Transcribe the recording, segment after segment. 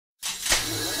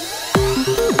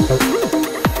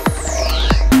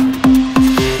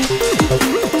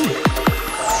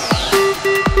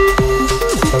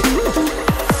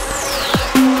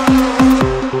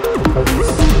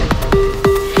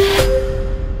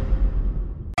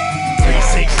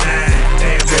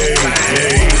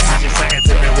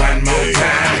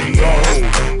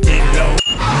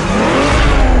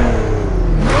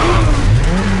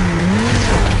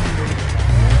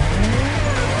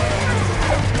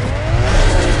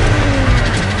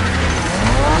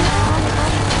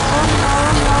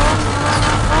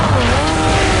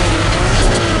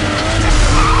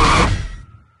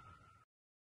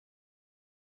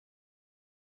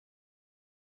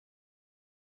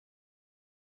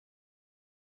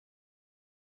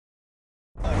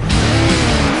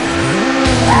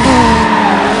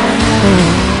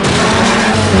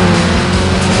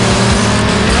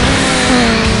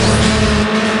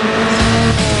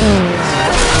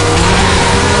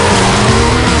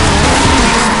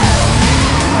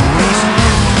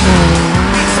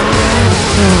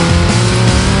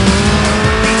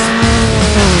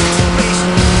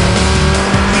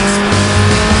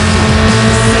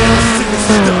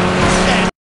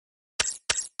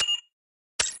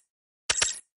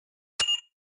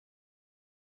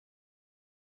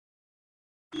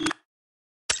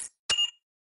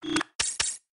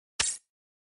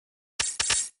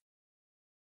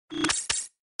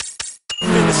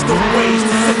the ways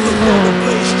to set the world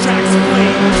ablaze. Tracks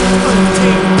flame,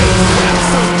 untamed bass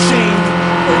raps unchained.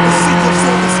 Overseas of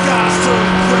solar skies turn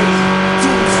gray.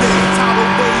 Doomsday, tidal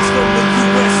waves from the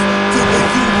US to the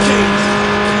UK.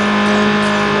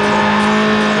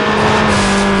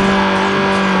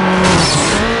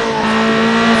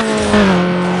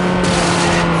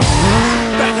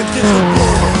 Back against the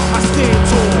wall, I stand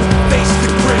tall, face the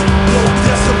grit, low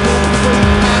decibel, way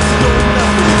past no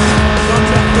numbers. My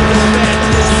method of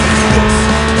madness is this: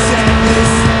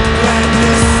 sadness,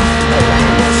 gladness, all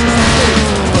emotions face.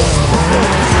 First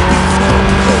performance, beats come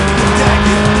cloaked and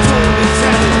daggered, torn and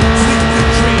tattered, sleep the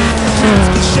dream, dreams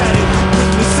get shattered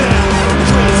with the sound,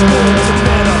 transform to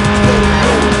matter, bone,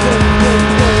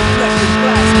 flesh and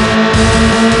plasma.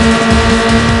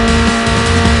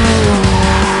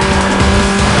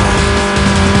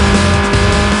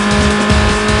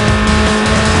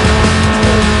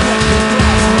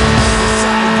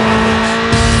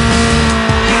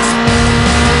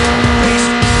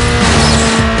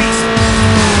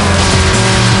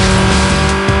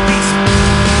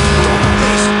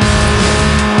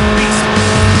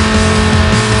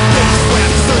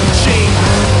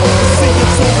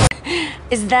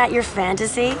 Is that your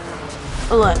fantasy?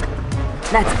 Look,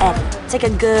 that's Eddie. Take a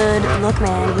good look,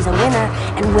 man. He's a winner,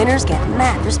 and winners get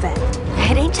mad respect.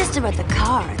 It ain't just about the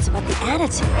car, it's about the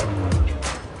attitude.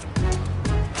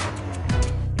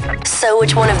 So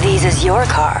which one of these is your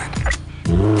car?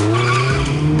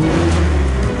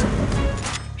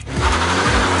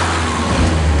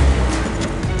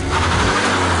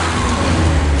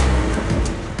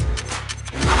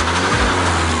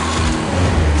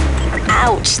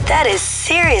 Ouch, that is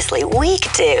seriously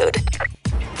weak, dude.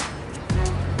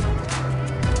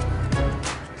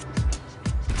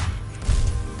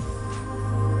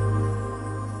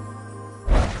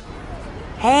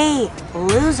 Hey,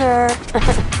 loser.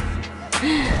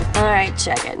 Alright,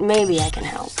 check it. Maybe I can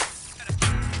help.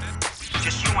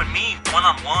 Just you and me,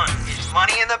 one-on-one. It's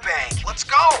money in the bank. Let's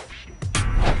go!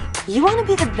 You want to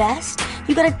be the best?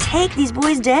 You gotta take these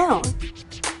boys down.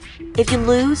 If you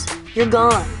lose, you're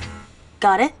gone.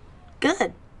 Got it?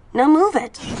 Good. Now move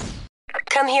it.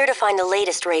 Come here to find the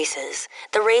latest races.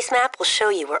 The race map will show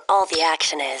you where all the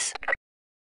action is.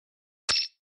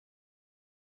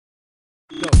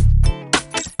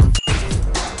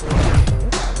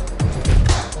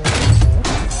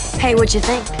 Hey, what you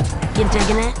think? You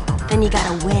digging it? Then you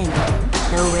gotta win.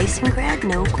 No racing cred,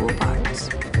 no cool parts.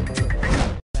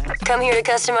 Come here to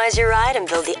customize your ride and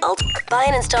build the ultimate. Buy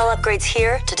and install upgrades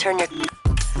here to turn your...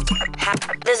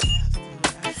 This...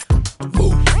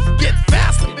 Get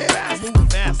faster, baby. Move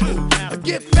faster.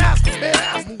 Get faster, baby.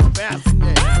 Move faster.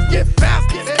 Get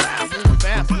faster, baby. Move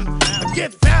faster.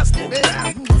 Get faster, baby.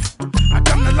 I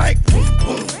come to like boom,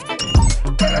 boom.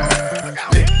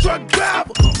 Big truck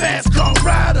driver, fast car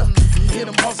rider. Hear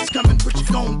them horses coming, what you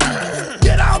gon' do?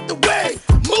 Get out the way,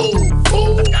 move,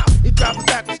 move. He driving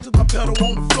backwards to my pedal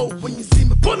on the floor. When you see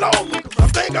me pull over, 'cause I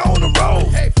think I on the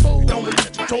road. Hey, fool, don't let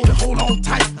you control it, hold on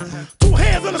tight. Two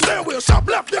hands on the steering wheel, sharp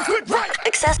left and quick right.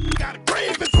 Access. Got a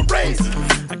craving for race.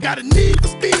 I got a need for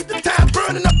speed, the time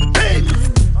burning up the pages.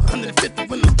 150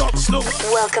 when the start to slow.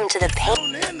 Welcome to the pain.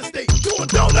 On the interstate, doing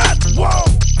donuts, whoa.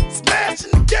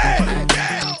 Smashing the game.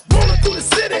 Rolling through the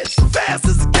city, as fast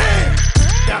as I can.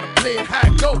 Gotta play it how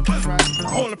it go. The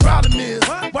only problem is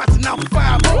watching out for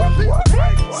 5-0.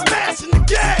 Smashing the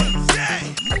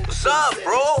game. What's up,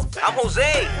 bro? I'm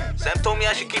Jose. Sam told me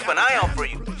I should keep an eye out for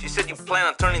you. She said you plan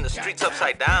on turning the streets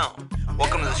upside down.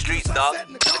 Welcome to the streets, dog.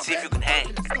 Let's see if you can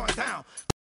hang.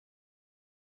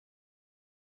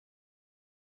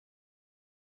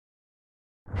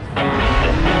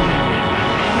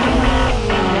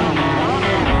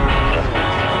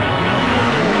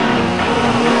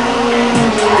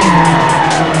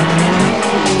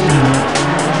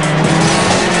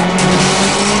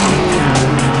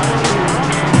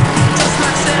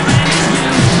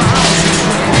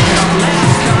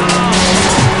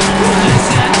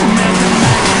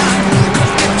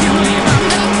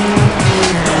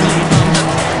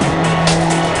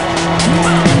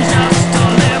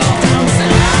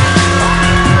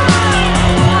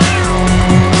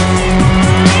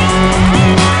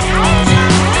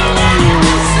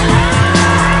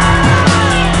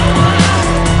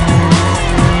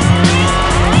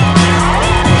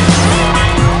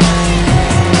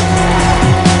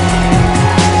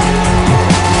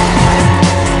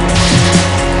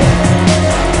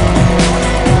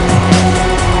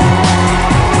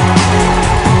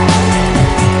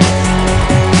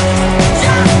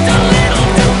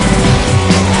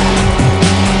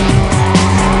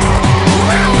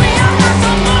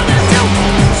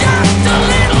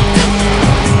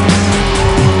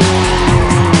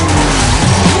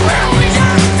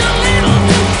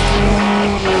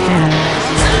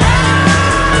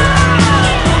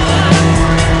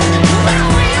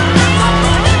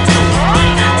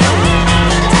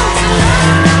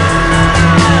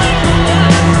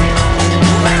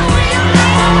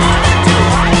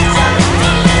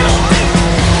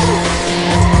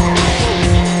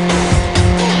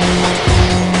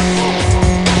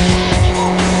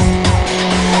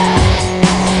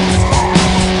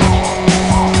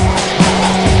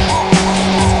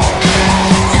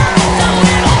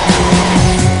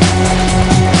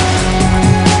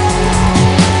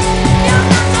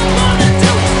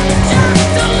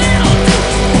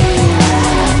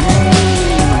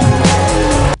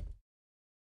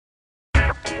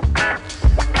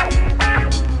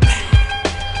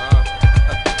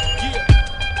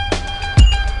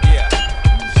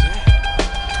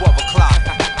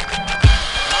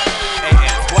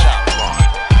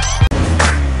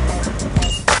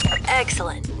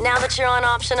 that you're on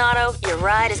Optionato, your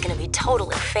ride is gonna be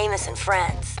totally famous and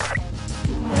friends.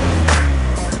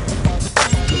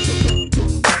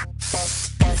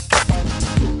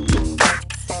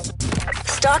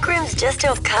 Stock room's just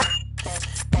over cut.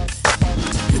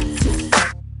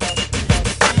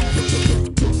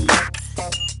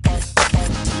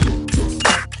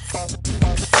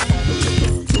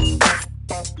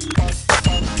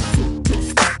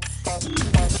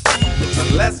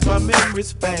 Unless my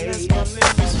memory's fade,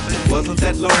 it wasn't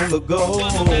that long ago.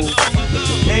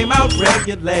 Came out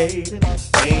regulated.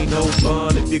 Ain't no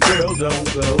fun if your girl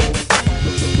don't go.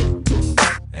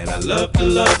 And I love to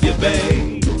love you,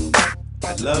 babe.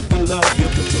 I'd love to love you.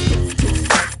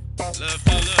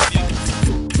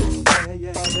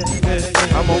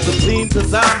 I'm on the team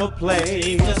 'cause I'm a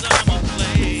player.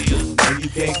 And you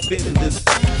can't fit in this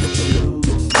shoes.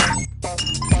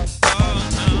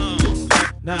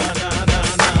 Nah.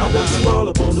 I want you all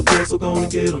up on the floor, so gonna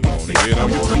get 'em. I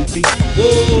wanna be.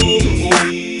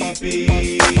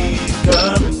 Keep it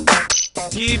coming.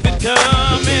 Keep it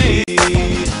coming.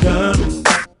 Keep it coming.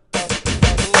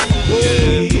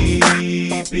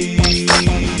 Keep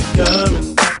it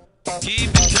coming.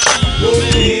 Keep it coming.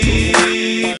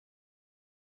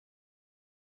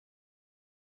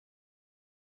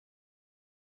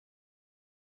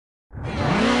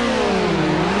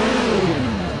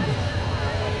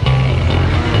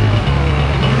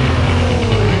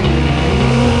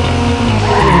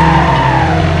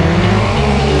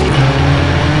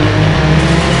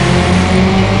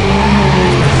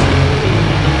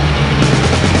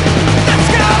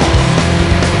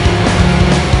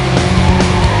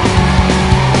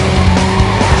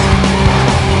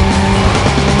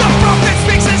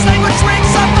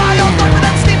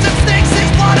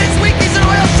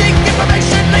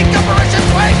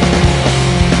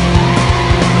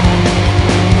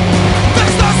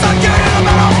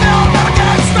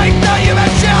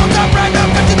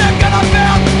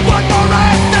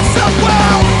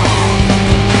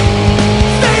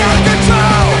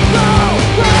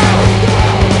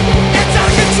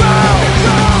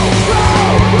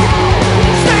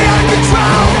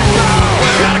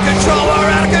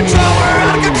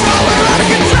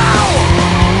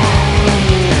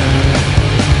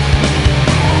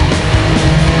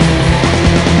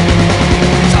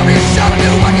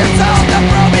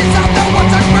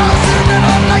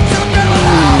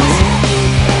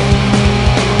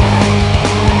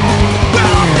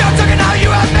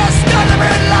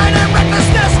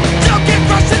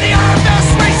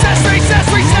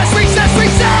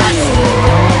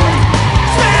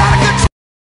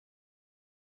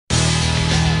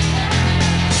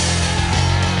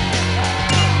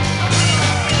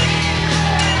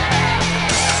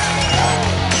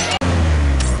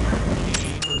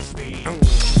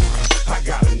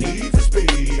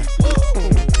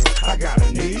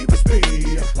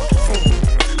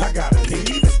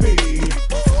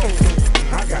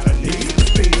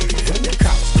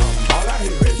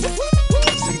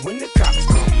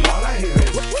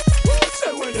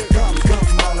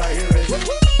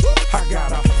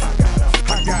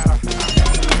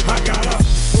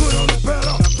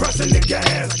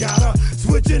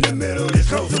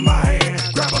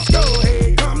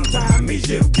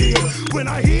 When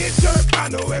I hit jerk, I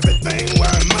know everything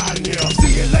where my nil.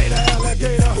 See you later,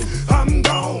 alligator. I'm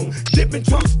gone. Dipping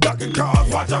trucks, ducking cars.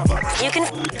 Watch out for You can.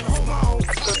 hold on.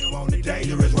 On the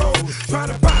dangerous road. Try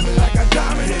to find me like a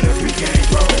diamond in a pecan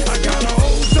grove. I got an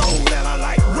old soul and I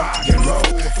like rock and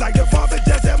roll. Like the father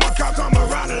just said, my car come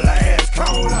around the last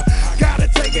corner. Gotta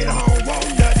take it home,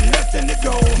 won't nothing less than the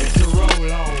goal. Hit the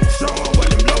roll on. Show 'em what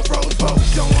them low pros for.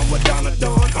 Show 'em what Donna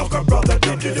done. Uncle brother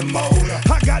did to the mold.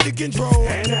 I got the control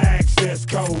and the access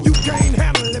code. You can't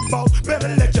handle it, boss. Better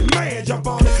let your man jump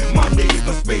on it. My need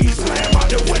for speed, slam out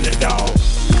the window, dog.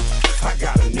 I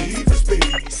got a need for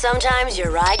speed. Sometimes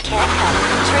your ride can't help.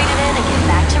 Trade it in and get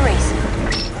back to racing.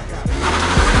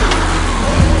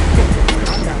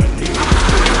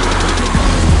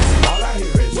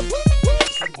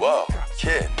 Whoa,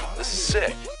 kid, this is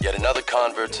sick. Yet another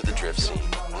convert to the drift scene.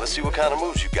 Well, let's see what kind of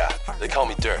moves you got. They call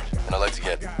me Dirt, and I like to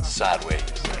get sideways.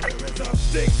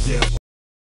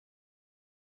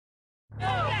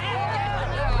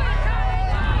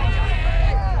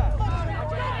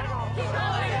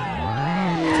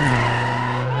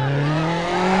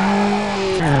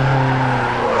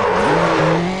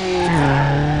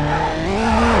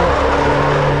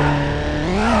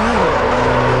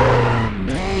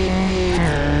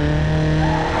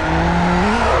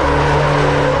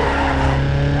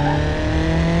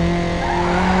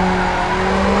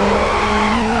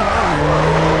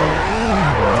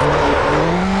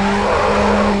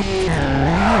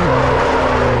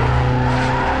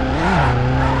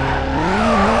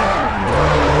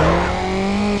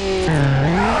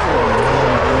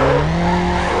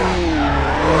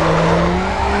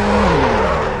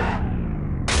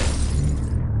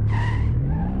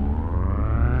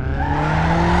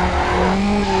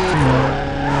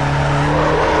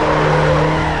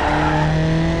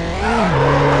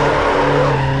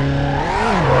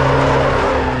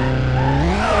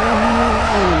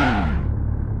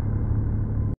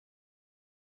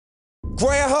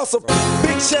 some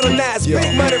big cheddar nights,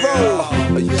 big money roll.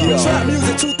 Trap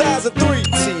music 2003.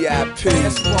 T.I.P.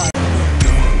 That's right.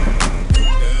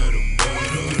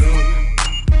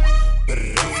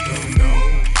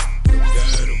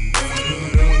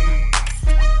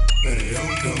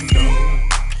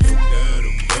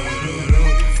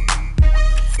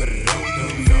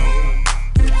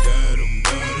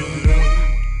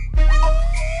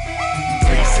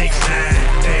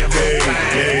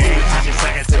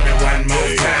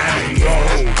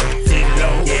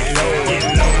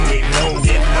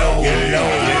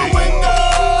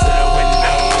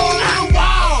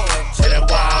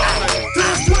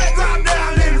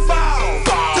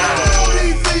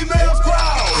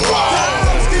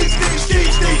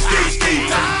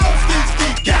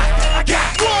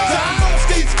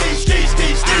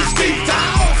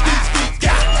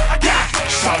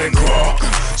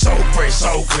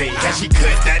 So clean, can she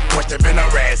cut that question been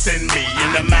harassing me in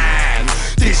the mind?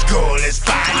 This girl is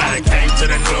fine. I done came to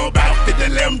the club out 50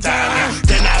 times.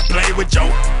 Then I play with your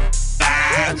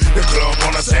the club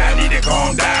wanna say I need to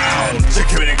calm down.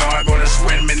 Security guard gonna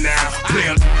swing me now. Play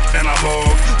a and I'm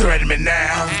up, threaten me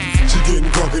now. She getting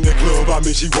drunk in the club, I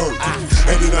mean she working.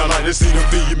 And then I like to see the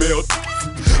female.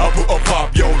 I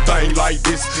pop your thing like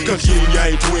this, cause you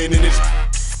ain't twinning this.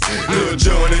 Lil'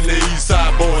 John and the East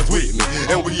Side boys with me,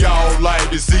 and we all like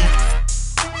to see.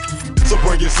 So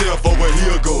bring yourself over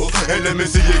here, girl, and let me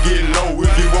see you get low.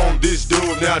 If you want this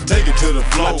dude, now take it to the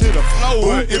floor.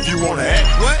 But if you wanna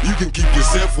act, you can keep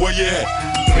yourself where you at.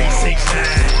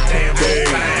 369.